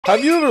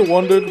Have you ever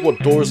wondered what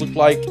doors looked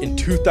like in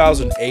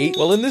 2008?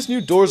 Well, in this new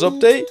Doors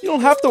update, you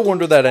don't have to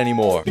wonder that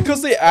anymore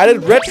because they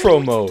added retro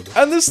mode.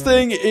 And this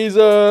thing is,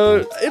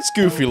 it's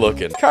goofy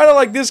looking. Kind of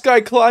like this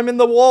guy climbing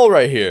the wall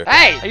right here.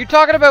 Hey, are you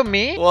talking about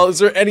me? Well, is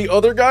there any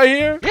other guy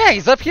here? Yeah,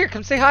 he's up here.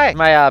 Come say hi.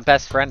 My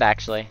best friend,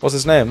 actually. What's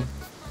his name?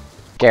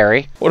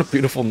 Gary. What a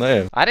beautiful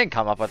name. I didn't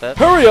come up with it.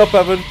 Hurry up,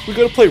 Evan. We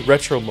gotta play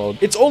retro mode.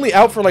 It's only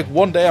out for like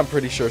 1 day, I'm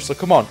pretty sure. So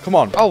come on, come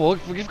on. Oh, well,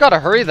 we've got to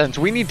hurry then.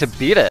 So we need to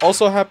beat it.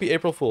 Also, happy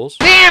April Fools.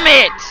 Damn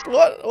it!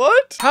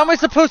 What? How am I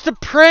supposed to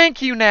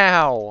prank you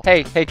now?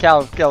 Hey,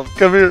 Cal,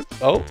 come here.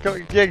 Oh?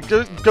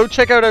 Go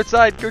check out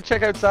outside. Go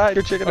check outside.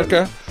 Go check it out.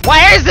 Okay.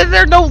 Why isn't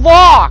there no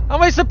lock? How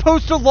am I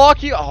supposed to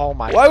lock you? Oh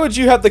my. Why would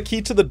you have the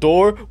key to the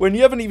door when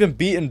you haven't even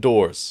beaten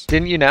doors?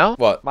 Didn't you know?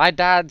 What? My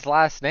dad's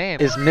last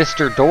name is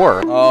Mr.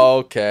 Door.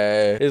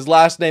 Okay. His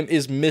last name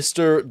is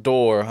Mr.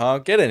 Door, huh?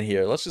 Get in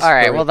here. Let's just. All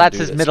right. Well, that's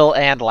his middle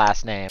and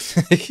last name.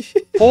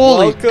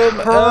 Holy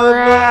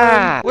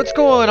crap! What's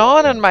going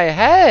on in my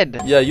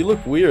head? Yeah, you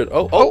look weird.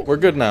 Oh, we're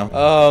good now.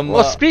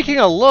 Well, speaking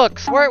of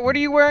looks, what are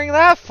you wearing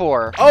that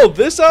for? Oh,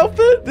 this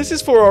outfit? This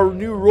is for our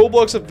new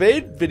Roblox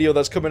Evade video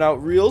that's coming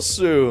out real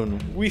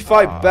soon. We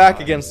fight back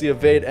against the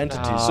Evade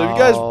entity. So if you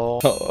guys...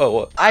 Oh,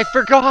 what? I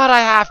forgot I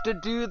have to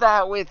do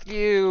that with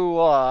you.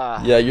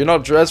 Yeah, you're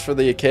not dressed for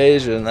the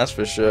occasion, that's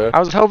for sure. I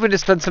was hoping to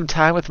spend some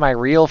time with my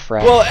real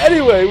friend. Well,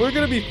 anyway, we're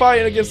going to be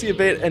fighting against the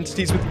Evade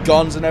entities with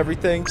guns and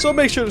everything. So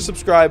make sure to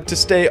subscribe to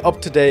stay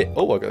up to date.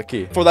 Oh, I got a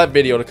key. For that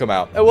video to come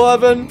out. And well,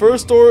 Evan,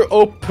 first door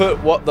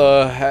open. What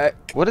the heck?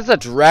 What is a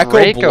Draco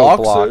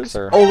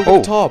Bloxer? Oh, look at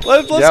the top.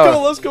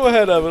 Let's go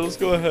ahead, Evan. Let's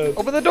go ahead.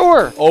 Open the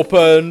door.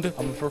 Opened.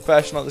 I'm a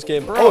professional at this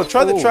game. Bro,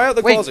 try out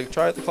the closet.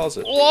 Try out the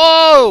closet.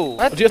 Whoa!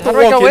 Do you have to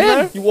walk in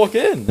there? You walk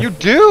in. You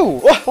do.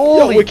 What?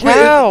 Holy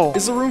cow!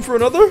 Is there room for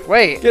another?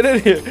 Wait. Get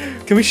in here.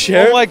 Can we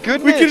share? Oh my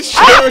goodness. We can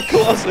share a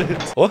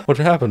closet. What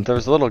happened? There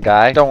was a little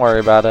guy. Don't worry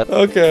about it.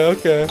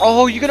 Okay.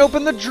 Oh, you can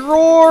open the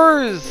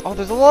drawers. Oh,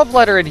 there's a love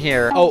letter in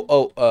here.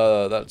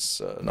 That's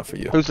enough for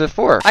you. Who's it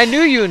for? I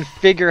knew you and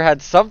Figure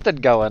had something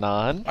going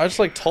on. I just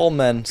like tall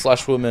men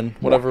 / women,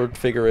 whatever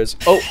Figure is.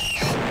 Oh,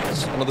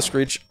 another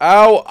screech.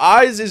 Ow,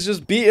 Eyes is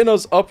just beating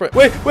us up right.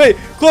 Wait,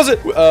 close it.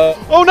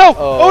 Oh no!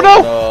 Oh no!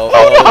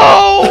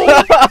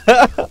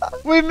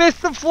 We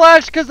missed the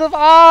flash because of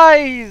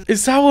Eyes.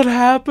 Is that what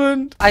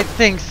happened? I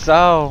think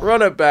so.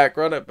 Run it back.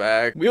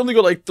 We only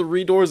got like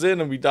 3 doors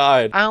in and we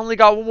died. I only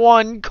got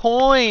 1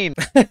 coin.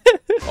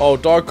 Oh,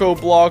 Darko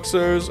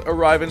Bloxers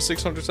arrive in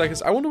 600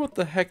 seconds. I wonder what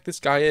the heck this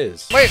guy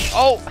is. Wait,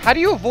 how do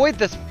you avoid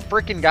this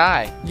freaking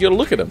guy? You gotta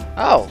look at him.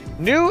 Oh,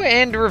 new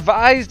and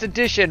revised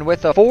edition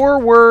with a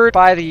foreword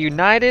by the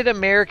United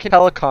American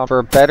Telecom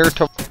for better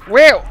to...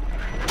 Wait!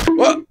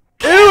 What?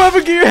 Ew,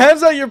 Evan, get your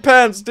hands out your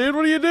pants, dude.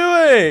 What are you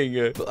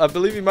doing? I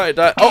believe you might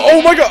die.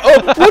 Oh my god.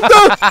 Oh, what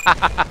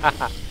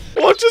the?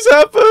 What just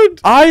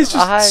happened? Eyes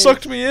just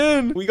sucked me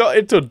in. We got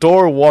into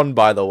door 1,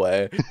 by the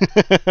way.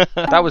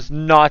 That was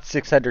not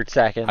 600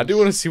 seconds. I do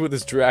want to see what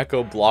this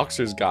Draco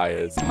Bloxers guy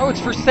is. Oh, it's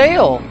for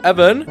sale.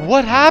 Evan?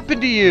 What happened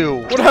to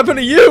you? What happened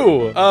to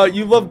you?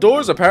 You love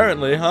doors,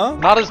 apparently, huh?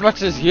 Not as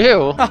much as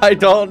you. I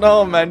don't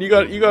know, man. You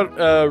got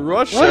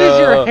Rush. What is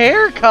your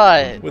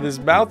haircut? With his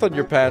mouth on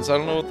your pants. I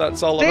don't know what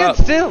that's all about.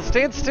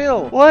 Stand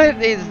still. What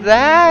is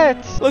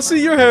that? Let's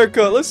see your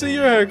haircut.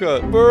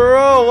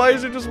 Bro, why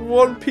is there just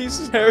one piece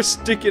of hair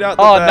sticking out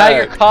the back? Now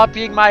you're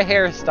copying my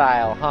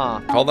hairstyle,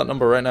 huh? Call that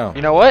number right now.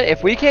 You know what?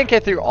 If we can't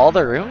get through all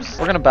the rooms,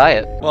 we're gonna buy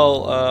it.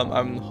 Well,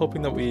 I'm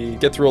hoping that we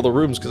get through all the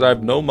rooms because I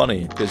have no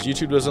money because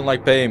YouTube doesn't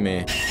like paying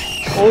me.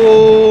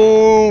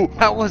 Oh,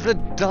 that was a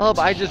dub.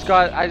 I just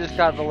got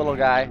the little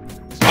guy.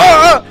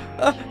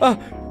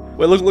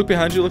 Wait, look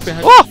behind you.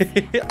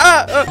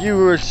 You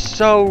were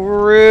so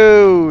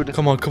rude.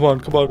 Come on. Okay,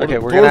 we're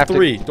door gonna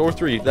have Door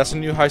 3. That's a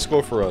new high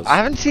score for us. I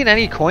haven't seen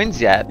any coins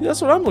yet. Yeah,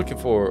 that's what I'm looking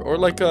for. Or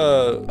like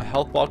a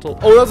health bottle.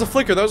 Oh, that was a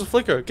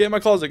flicker. Get in my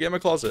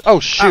closet. Oh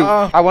shoot!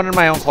 I wanted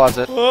my own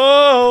closet.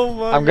 Oh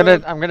my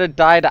God. I'm gonna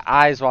die to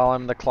Eyes while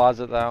I'm in the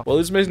closet though. Well,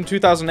 this was made in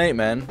 2008,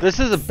 man. This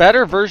is a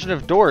better version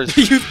of Doors.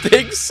 You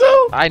think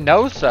so? I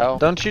know so.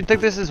 Don't you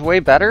think this is way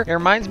better? It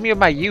reminds me of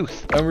my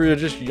youth. When we were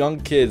just young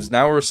kids.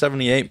 Now we're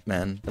 78, man.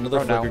 Another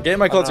flicker. Get in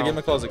my closet. Get in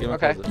my closet.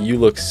 You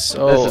look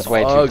so ugly. This is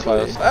way too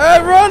close.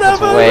 Hey, run,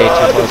 Evan! Way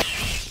too close.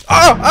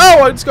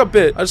 Ow! I just got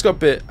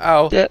bit.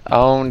 Ow. Get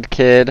owned,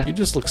 kid. You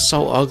just look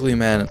so ugly,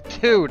 man.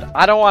 Dude,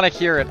 I don't want to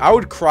hear it. I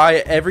would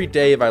cry every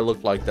day if I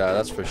looked like that.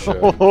 That's for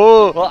sure.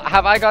 Well,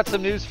 have I got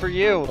some news for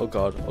you? Oh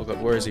god.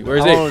 Where is he? There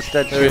he is.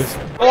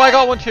 Oh, I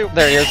got one too.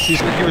 There he is. He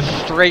was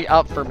straight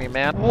up for me,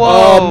 man.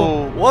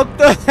 Whoa. What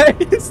the heck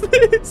is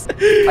this?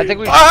 I think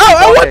we should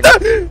what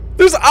the?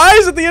 There's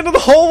Eyes at the end of the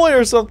hallway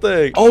or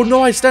something. Oh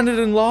no, I stood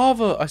in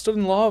lava.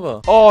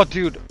 Oh,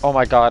 dude. Oh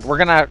my god.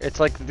 It's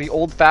like the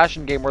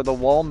old-fashioned game where the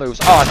wall moves.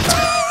 Oh.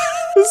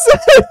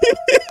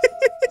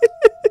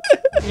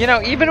 You know,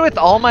 even with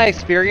all my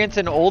experience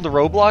in old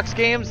Roblox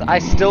games, I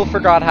still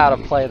forgot how to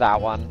play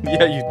that one.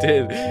 Yeah, you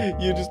did.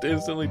 You just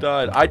instantly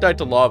died. I died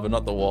to lava,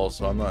 not the wall,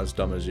 so I'm not as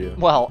dumb as you.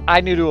 Well, I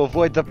knew to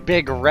avoid the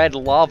big red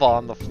lava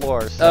on the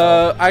floor,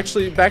 so...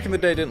 Actually, back in the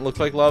day, it didn't look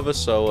like lava,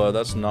 so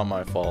that's not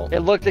my fault.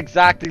 It looked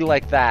exactly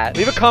like that.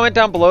 Leave a comment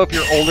down below if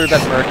you're older than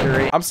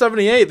Mercury. I'm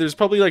 78. There's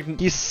probably like...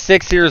 He's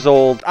 6 years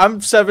old.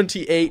 I'm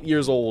 78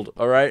 years old,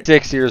 all right?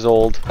 6 years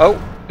old. Oh,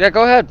 yeah,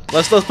 go ahead.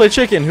 Let's play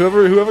chicken.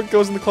 Whoever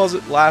goes in the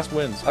closet last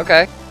wins.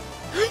 Okay.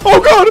 Oh,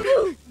 God!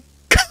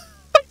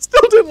 I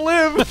still didn't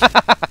live.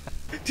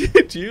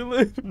 Did you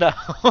live? No.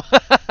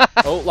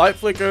 Oh, light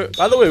flicker.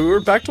 By the way, we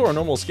were back to our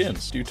normal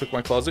skins. You took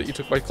my closet. You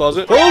took my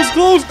closet. Close.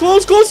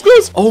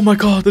 Oh my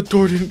God, the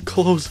door didn't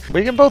close.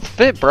 We can both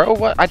fit, bro.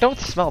 What? I don't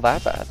smell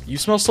that bad. You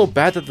smell so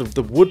bad that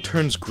the wood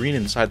turns green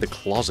inside the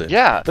closet.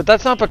 Yeah, but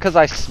that's not because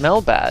I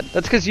smell bad.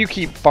 That's because you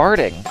keep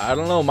farting. I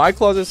don't know. My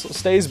closet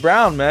stays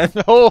brown, man.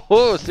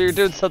 Oh, so you're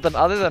doing something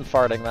other than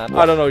farting, then.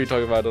 I don't know what you're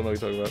talking about.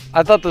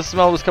 I thought the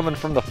smell was coming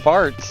from the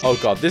farts. Oh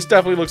God, this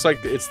definitely looks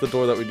like it's the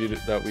door that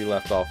we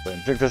left off in.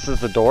 You think this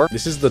is the door?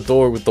 This is the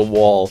door with the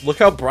wall. Look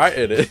how bright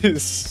it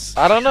is.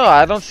 I don't know.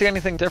 I don't see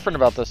anything different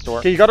about this door.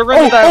 Okay, you gotta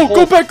run that hole.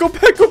 Go back.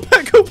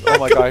 Oh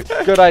my God,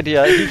 good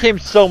idea. He came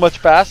so much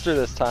faster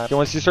this time. Okay,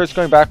 once he starts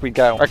going back, we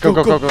go. All right, go.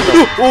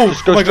 Oh,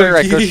 just go straight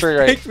right, go straight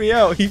right. He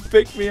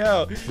picked me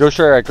out. Go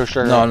straight right, go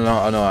straight right.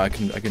 No, I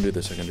can do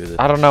this.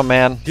 I don't know,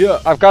 man. Yeah.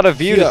 I've got a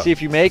view to see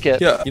if you make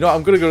it. Yeah. You know,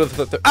 I'm gonna go to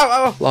the third.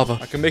 Ow, lava.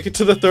 I can make it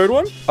to the third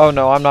one? Oh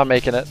no, I'm not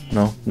making it.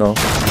 No. No!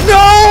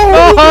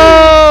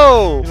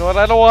 You know what?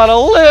 I don't want to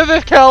live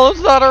if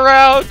Callum's not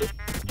around.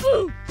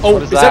 Oh,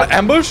 is that an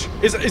ambush?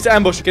 It's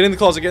ambush. Get in the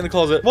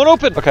closet. Won't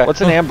open. Okay, what's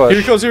an ambush?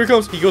 Here he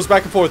comes. He goes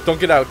back and forth. Don't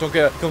get out. He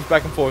comes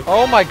back and forth.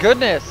 Oh my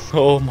goodness.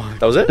 Oh my.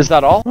 That was it? Is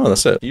that all? Oh,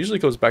 that's it. He usually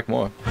goes back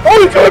more.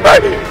 Oh, he's coming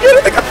back. Get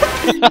in the closet.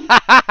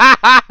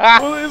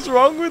 What is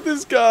wrong with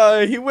this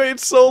guy? He waited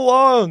so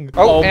long.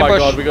 Oh my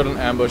God, we got an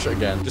ambush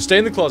again. Just stay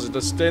in the closet.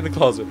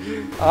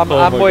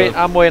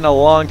 I'm waiting a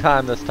long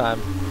time this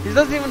time. He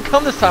doesn't even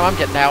come this time. I'm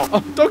getting out.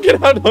 Oh, don't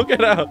get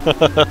out.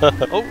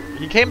 Oh,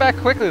 he came back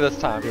quickly this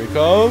time. Here he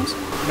comes.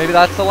 Maybe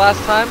that's the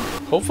last time?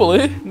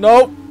 Hopefully.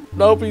 Nope,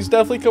 he's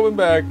definitely coming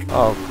back.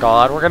 Oh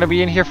God, we're gonna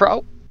be in here for...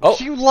 Oh,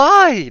 you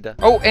lied.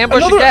 Oh,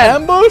 ambush Another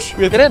again. ambush?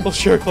 Get in. We'll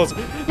share a closet.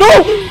 No!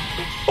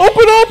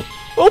 Open up!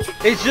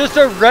 It's just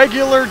a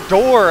regular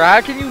door.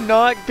 How can you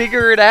not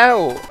figure it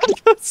out?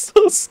 I'm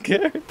so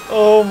scared.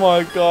 Oh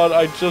my God,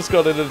 I just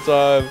got in in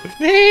time.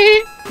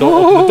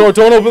 Don't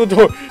open the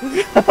door.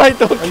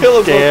 Don't kill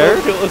us. Scared?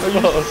 Are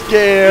you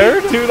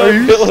scared? Do not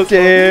kill us.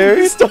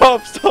 Scared?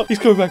 Stop. He's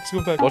coming back.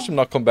 Watch him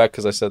not come back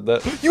because I said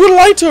that. You got a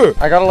lighter.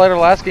 I got a lighter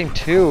last game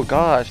too.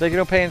 Gosh, they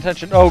don't pay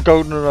attention. Oh,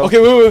 no. Okay,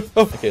 wait.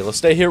 Oh. Okay, let's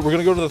stay here. We're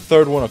gonna go to the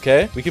third one.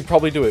 Okay, we can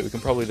probably do it. Do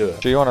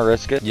you want to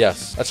risk it?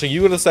 Yes. Actually,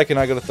 you go to the second.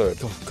 I go to third.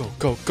 Go.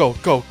 I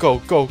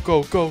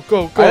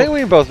think we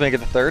can both make it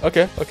to third.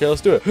 Okay,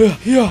 let's do it.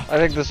 Yeah. I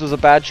think this was a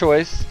bad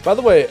choice. By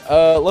the way,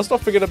 let's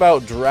not forget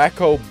about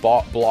Draco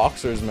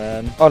Bloxers,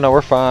 man. Oh no,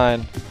 we're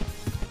fine.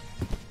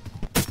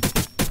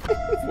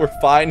 We're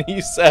fine,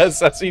 he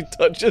says as he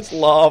touches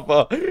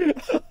lava.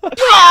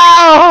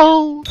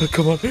 No!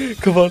 Come on.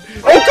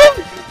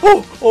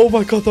 Oh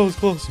my God, that was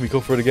close. We go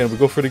for it again.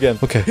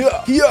 Okay.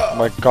 Oh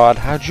my God,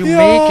 how'd you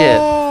make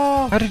it?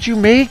 How did you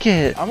make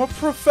it? I'm a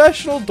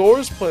professional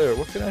doors player.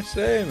 What can I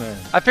say, man?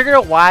 I figured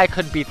out why I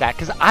couldn't beat that,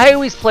 because I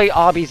always play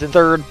obbies in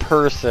third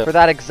person for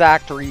that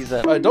exact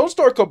reason. Alright, don't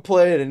start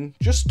complaining.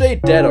 Just stay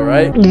dead,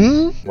 alright?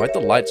 Why'd the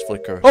lights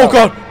flicker? Oh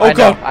God!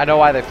 I know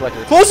why they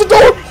flickered. Close the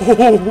door!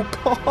 Oh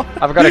God!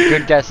 I've got a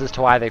good guess as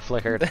to why they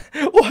flickered.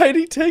 Why'd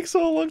he take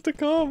so long to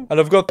come? And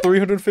I've got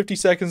 350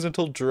 seconds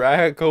until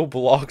Draco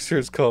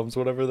Bloxers comes,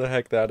 whatever the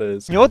heck that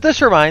is. You know what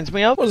this reminds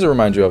me of? What does it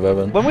remind you of,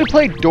 Evan? When we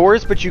played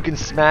doors, but you can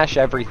smash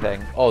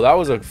everything. Oh, that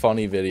was a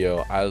funny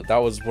video. That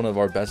was one of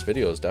our best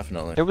videos,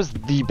 definitely. It was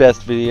the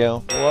best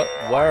video. What?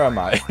 Where am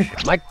I?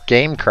 My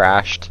game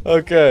crashed.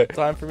 Okay,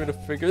 time for me to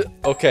figure it.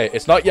 Okay,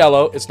 it's not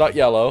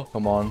yellow.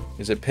 Come on.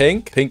 Is it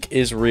pink? Pink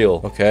is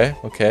real. Okay.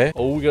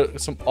 Oh, we got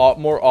some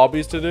more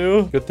obbies to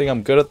do. Good thing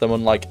I'm good at them,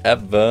 unlike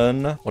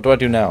Evan. What do I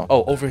do now?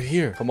 Oh, over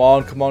here. Come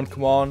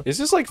on. Is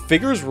this like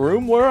Figure's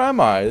room? Where am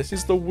I? This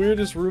is the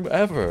weirdest room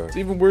ever. It's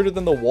even weirder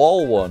than the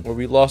wall one where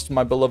we lost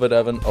my beloved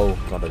Evan. Oh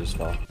God, I just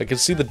fell. I can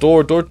see the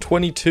door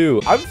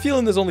 22. I'm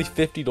feeling there's only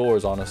 50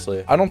 doors,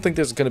 honestly. I don't think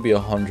there's gonna be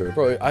 100.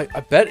 Bro, I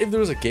bet if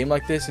there was a game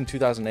like this in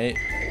 2008.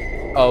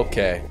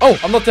 Okay. Oh,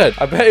 I'm not dead.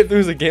 I bet if there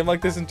was a game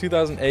like this in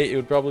 2008, it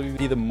would probably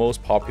be the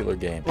most popular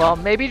game. Well,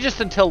 maybe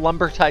just until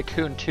Lumber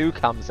Tycoon 2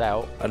 comes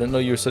out. I didn't know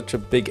you were such a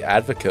big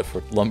advocate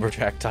for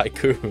Lumberjack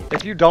Tycoon.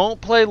 If you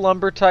don't play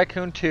Lumber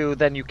Tycoon 2,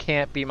 then you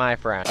can't be my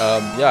friend.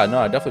 Yeah, no,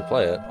 I definitely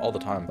play it all the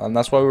time. And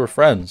that's why we were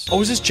friends.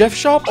 Oh, is this Jeff's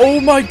shop? Oh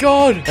my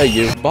God. Hey,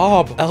 you.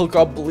 Bob. El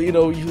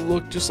Goblino, you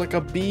look just like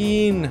a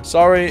bean.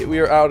 Sorry, we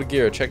are out of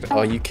gear. Check. Oh,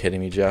 are you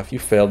kidding me, Jeff? You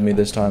failed me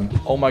this time.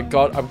 Oh my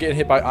God, I'm getting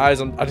hit by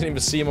eyes. I didn't even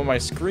see him on my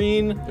screen.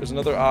 green. There's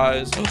another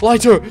eyes.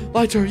 Lighter,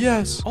 lighter,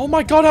 yes. Oh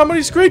my god, how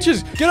many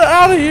screeches? Get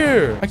out of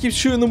here. I keep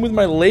shooting them with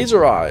my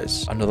laser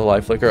eyes. Another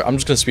life flicker. I'm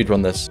just gonna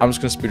speedrun this. I'm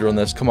just gonna speedrun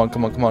this. Come on,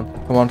 come on, come on.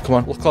 Come on, come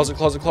on. Closet,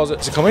 closet, closet.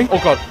 Is it coming? Oh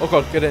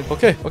god, get in.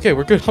 Okay, okay,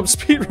 we're good. I'm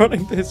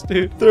speedrunning this,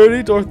 dude.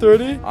 30, door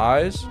 30.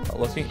 Eyes, not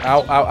looking.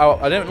 Ow, ow, ow.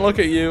 I didn't look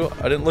at you.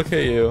 I didn't look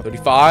at you.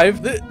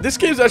 35. This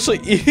game's actually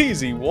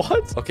easy.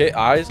 What? Okay,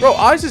 eyes. Bro,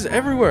 eyes is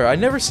everywhere. I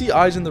never see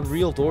eyes in the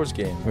real Doors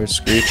game. Where's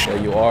Screech?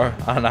 There you are.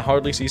 And I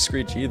hardly see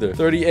Screech either.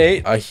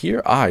 38. I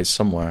hear eyes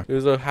somewhere.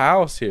 There's a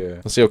house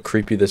here. Let's see how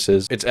creepy this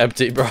is. It's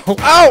empty, bro.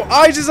 Ow!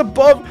 Eyes is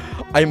above.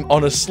 I'm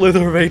on a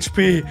slither of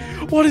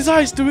HP. What is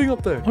eyes doing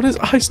up there? What is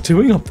eyes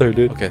doing up there,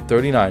 dude? Okay,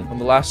 39. On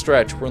the last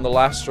stretch. We're in the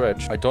last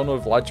stretch. I don't know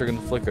if lights are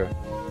gonna flicker.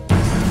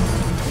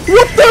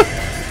 What the?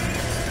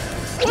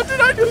 What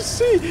did I just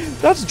see?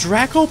 That's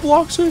Draco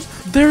Bloxers?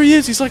 There he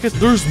is. He's like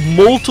there's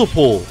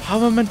multiple. How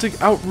am I meant to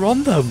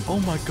outrun them? Oh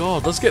my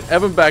god. Let's get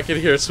Evan back in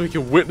here so we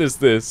can witness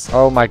this.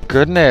 Oh my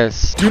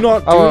goodness. Do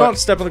not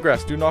step on the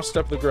grass. Do not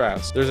step on the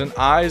grass. There's an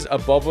eyes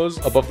above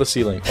us, above the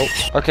ceiling. Oh.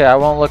 Okay, I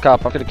won't look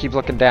up. I'm gonna keep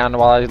looking down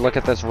while I look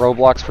at this.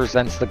 Roblox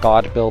presents the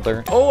God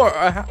Builder. Oh,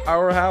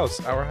 our house.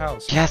 Our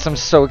house. Yes, I'm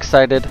so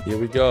excited. Here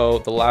we go.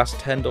 The last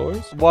 10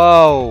 doors.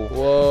 Whoa.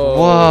 Whoa.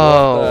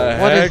 Whoa.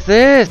 What is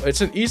this?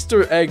 It's an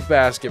Easter egg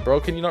basket, bro.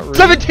 Can you not read?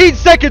 17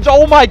 seconds.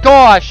 Oh my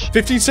gosh.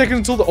 15 seconds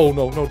until the... Oh,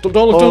 no. Don't look.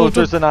 Oh, Don't look.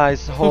 there's an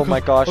eyes. Oh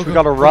my gosh. Okay. We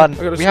gotta run.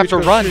 We have to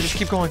run. Screech. Just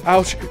keep going.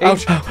 Ouch.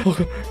 Ouch.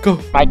 Okay, go.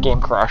 My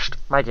game crashed.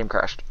 My game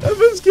crashed.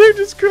 Evan's game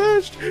just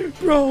crashed.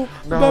 Bro.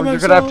 No, you're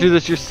gonna have to do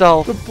this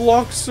yourself. The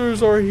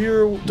Bloxers are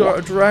here.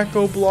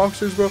 Draco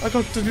Bloxers, bro. I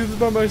got to do this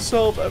by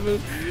myself,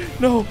 Evan.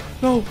 No.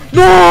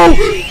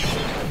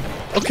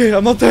 Okay,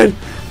 I'm not dead.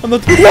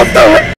 What the heck?